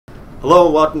Hello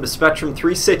and welcome to Spectrum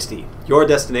 360, your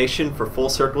destination for Full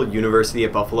Circle University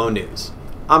at Buffalo news.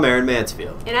 I'm Aaron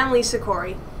Mansfield. And I'm Lisa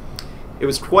Khoury. It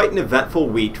was quite an eventful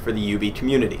week for the UB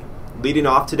community. Leading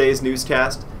off today's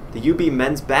newscast, the UB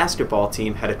men's basketball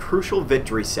team had a crucial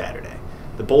victory Saturday.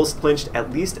 The Bulls clinched at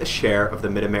least a share of the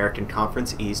Mid-American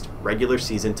Conference East regular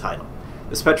season title.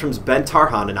 The Spectrum's Ben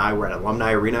Tarhan and I were at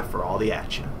Alumni Arena for all the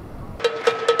action.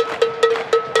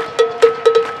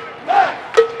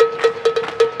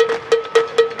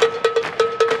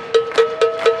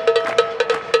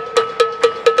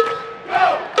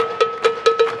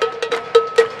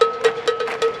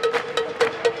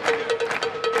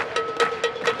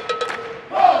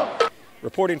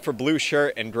 Reporting for Blue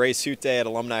Shirt and Gray Suit Day at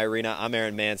Alumni Arena, I'm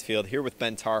Aaron Mansfield, here with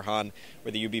Ben Tarhan,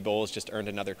 where the UB Bulls just earned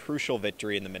another crucial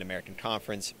victory in the Mid-American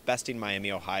Conference, besting Miami,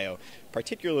 Ohio,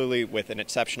 particularly with an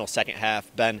exceptional second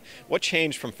half. Ben, what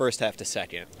changed from first half to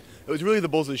second? It was really the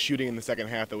Bulls' shooting in the second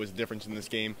half that was the difference in this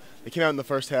game. They came out in the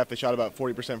first half, they shot about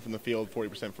 40% from the field,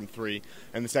 40% from three.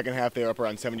 And the second half, they were up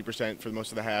around 70% for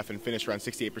most of the half and finished around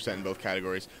 68% in both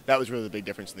categories. That was really the big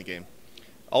difference in the game.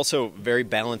 Also, very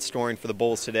balanced scoring for the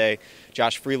Bulls today.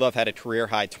 Josh Freelove had a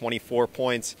career-high 24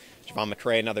 points. Javon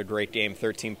McCray, another great game,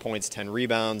 13 points, 10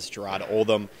 rebounds. Gerard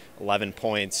Oldham, 11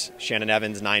 points. Shannon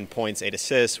Evans, 9 points, 8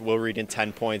 assists. Will Reedon,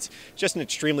 10 points. Just an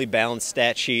extremely balanced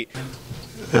stat sheet.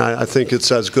 I think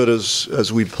it's as good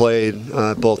as we played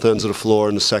at both ends of the floor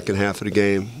in the second half of the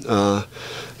game.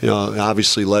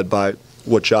 Obviously led by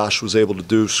what Josh was able to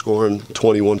do, scoring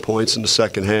 21 points in the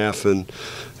second half, and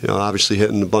obviously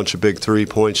hitting a bunch of big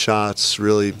three-point shots,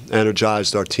 really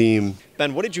energized our team.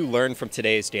 Ben, what did you learn from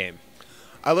today's game?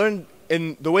 I learned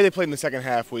the way they played in the second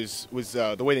half was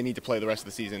the way they need to play the rest of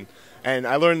the season. And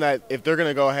I learned that if they're going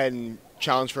to go ahead and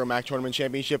challenge for a MAC tournament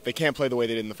championship, they can't play the way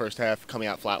they did in the first half, coming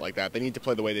out flat like that. They need to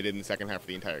play the way they did in the second half of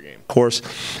the entire game. Of course,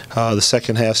 the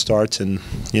second half starts, and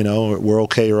we're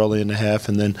okay early in the half,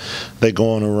 and then they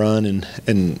go on a run,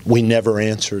 and we never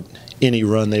answered any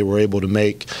run they were able to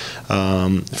make.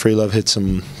 Freelove hit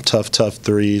some tough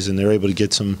threes, and they're able to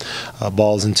get some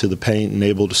balls into the paint and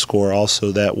able to score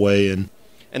also that way.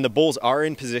 And the Bulls are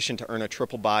in position to earn a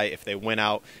triple bye if they win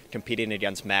out, competing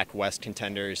against MAC West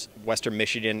contenders Western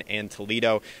Michigan and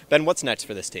Toledo. Ben, what's next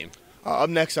for this team? Up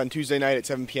next on Tuesday night at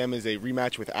 7 p.m. is a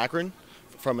rematch with Akron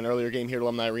from an earlier game here at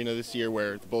Alumni Arena this year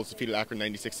where the Bulls defeated Akron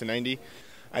 96-90.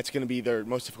 It's going to be their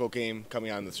most difficult game coming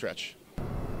out in the stretch.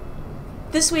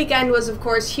 This weekend was, of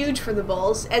course, huge for the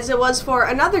Bulls, as it was for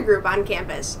another group on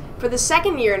campus. For the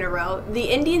second year in a row, the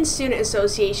Indian Student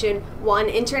Association won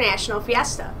International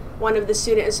Fiesta, one of the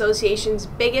Student Association's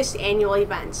biggest annual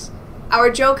events.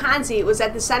 Our Joe Konze was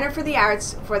at the Center for the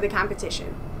Arts for the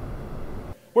competition.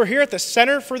 We're here at the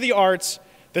Center for the Arts,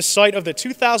 the site of the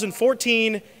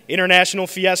 2014 International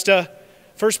Fiesta.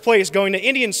 First place going to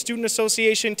Indian Student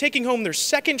Association, taking home their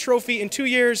second trophy in 2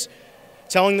 years,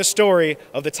 telling the story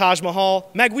of the Taj Mahal.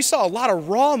 Meg, we saw a lot of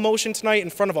raw emotion tonight in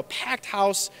front of a packed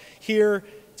house here.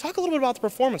 Talk a little bit about the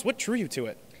performance. What drew you to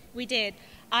it? We did.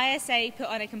 ISA put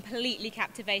on a completely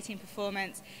captivating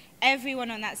performance. Everyone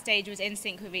on that stage was in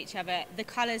sync with each other. The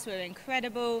colours were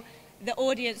incredible. The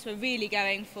audience were really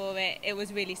going for it. It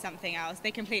was really something else.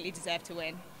 They completely deserved to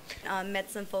win.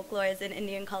 Myths and folklores in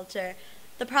Indian culture.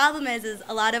 The problem is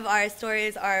a lot of our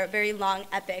stories are very long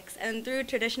epics, and through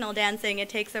traditional dancing it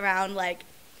takes around like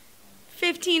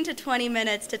 15 to 20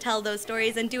 minutes to tell those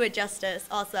stories and do it justice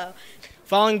also.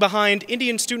 Following behind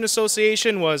Indian Student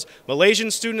Association was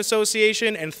Malaysian Student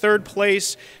Association, and third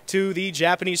place to the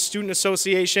Japanese Student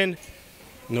Association.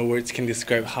 No words can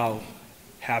describe how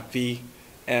happy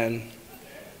and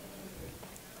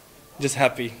just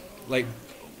happy. Like,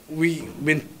 we've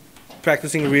been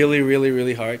practicing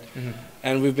really hard,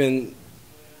 and we've been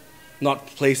not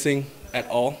placing at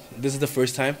all. This is the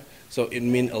first time, so it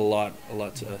meant a lot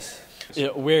to us.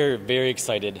 We're very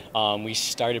excited. We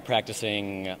started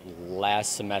practicing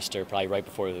last semester, probably right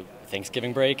before the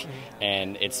Thanksgiving break,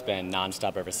 and it's been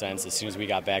nonstop ever since. As soon as we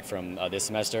got back from this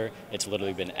semester, it's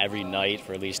literally been every night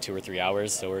for at least 2 or 3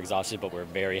 hours, so we're exhausted, but we're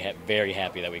very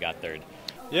happy that we got third.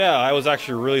 Yeah, I was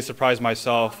actually really surprised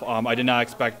myself. I did not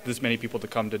expect this many people to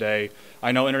come today.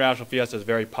 I know International Fiesta is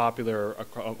very popular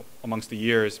amongst the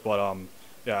years, but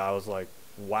yeah, I was like,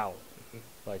 wow.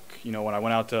 Like, when I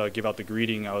went out to give out the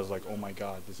greeting, I was like, oh my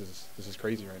God, this is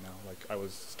crazy right now. Like, I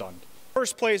was stunned.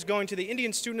 First place going to the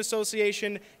Indian Student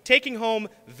Association, taking home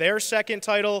their second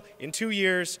title in 2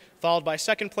 years, followed by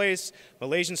second place,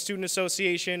 Malaysian Student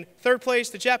Association, third place,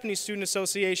 the Japanese Student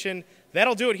Association.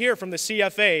 That'll do it here from the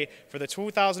CFA for the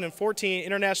 2014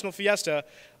 International Fiesta.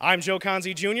 I'm Joe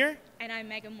Konze Jr. And I'm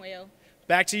Megan Weal.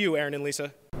 Back to you, Aaron and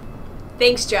Lisa.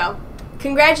 Thanks, Joe.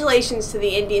 Congratulations to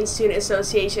the Indian Student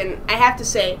Association. I have to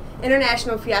say,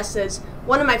 International Fiesta is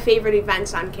one of my favorite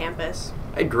events on campus.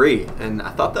 I agree, and I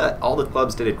thought that all the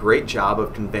clubs did a great job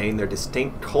of conveying their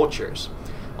distinct cultures.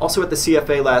 Also at the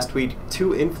CFA last week,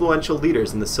 two influential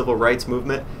leaders in the civil rights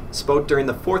movement spoke during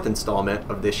the fourth installment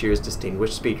of this year's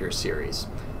Distinguished Speakers series.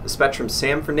 The Spectrum's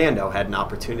Sam Fernando had an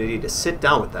opportunity to sit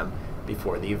down with them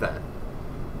before the event.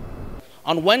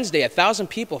 On Wednesday,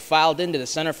 1,000 people filed into the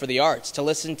Center for the Arts to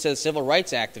listen to civil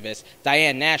rights activists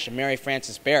Diane Nash and Mary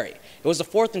Frances Berry. It was the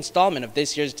fourth installment of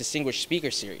this year's Distinguished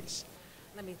Speaker series.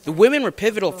 The women were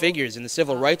pivotal figures in the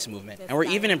civil rights movement and were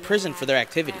even imprisoned for their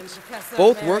activities.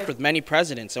 Both worked with many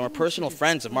presidents and were personal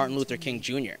friends of Martin Luther King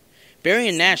Jr. Berry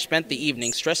and Nash spent the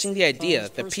evening stressing the idea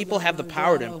that people have the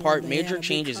power to impart major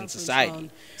changes in society,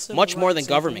 much more than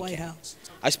government can.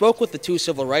 I spoke with the two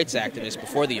civil rights activists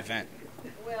before the event.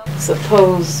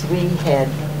 Suppose we had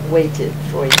waited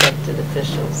for elected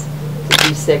officials to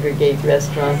desegregate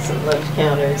restaurants and lunch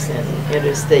counters and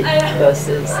interstate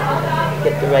buses and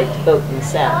get the right to vote in the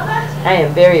South. I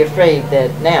am very afraid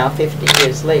that now, 50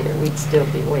 years later, we'd still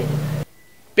be waiting.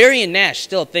 Berry and Nash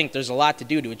still think there's a lot to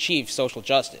do to achieve social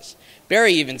justice.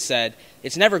 Berry even said,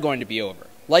 "It's never going to be over.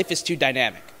 Life is too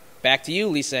dynamic." Back to you,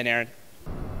 Lisa and Aaron.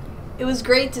 It was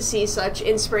great to see such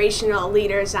inspirational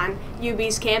leaders on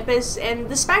UB's campus, and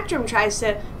the Spectrum tries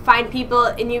to find people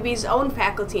in UB's own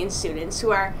faculty and students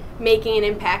who are making an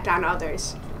impact on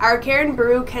others. Our Keren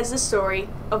Baruch has the story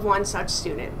of one such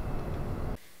student.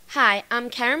 Hi, I'm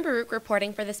Keren Baruch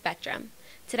reporting for the Spectrum.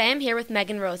 Today I'm here with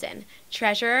Megan Rosen,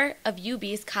 treasurer of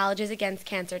UB's Colleges Against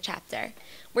Cancer chapter.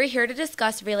 We're here to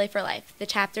discuss Relay for Life, the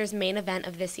chapter's main event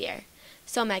of this year.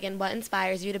 So Megan, what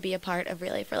inspires you to be a part of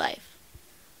Relay for Life?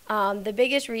 The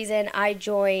biggest reason I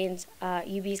joined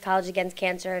UB's College Against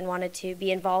Cancer and wanted to be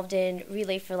involved in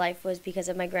Relay for Life was because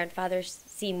of my grandfather,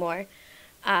 Seymour.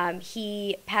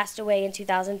 He passed away in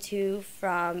 2002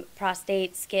 from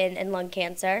prostate, skin, and lung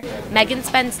cancer. Megan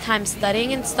spends time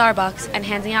studying in Starbucks and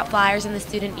handing out flyers in the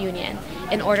student union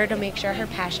in order to make sure her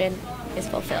passion is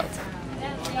fulfilled.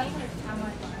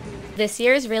 This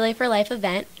year's Relay for Life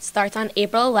event starts on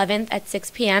April 11th at 6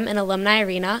 p.m. in Alumni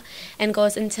Arena and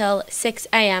goes until 6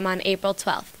 a.m. on April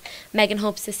 12th. Megan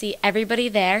hopes to see everybody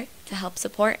there to help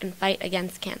support and fight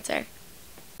against cancer.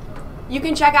 You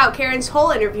can check out Keren's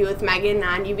whole interview with Megan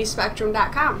on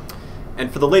ubspectrum.com.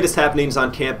 And for the latest happenings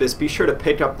on campus, be sure to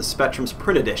pick up the Spectrum's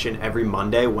print edition every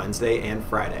Monday, Wednesday, and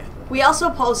Friday. We also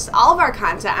post all of our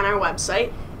content on our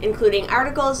website, including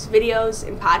articles, videos,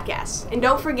 and podcasts. And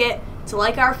don't forget to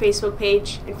like our Facebook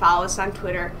page and follow us on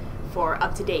Twitter for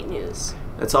up-to-date news.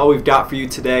 That's all we've got for you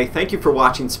today. Thank you for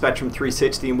watching Spectrum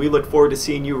 360, and we look forward to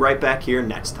seeing you right back here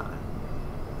next time.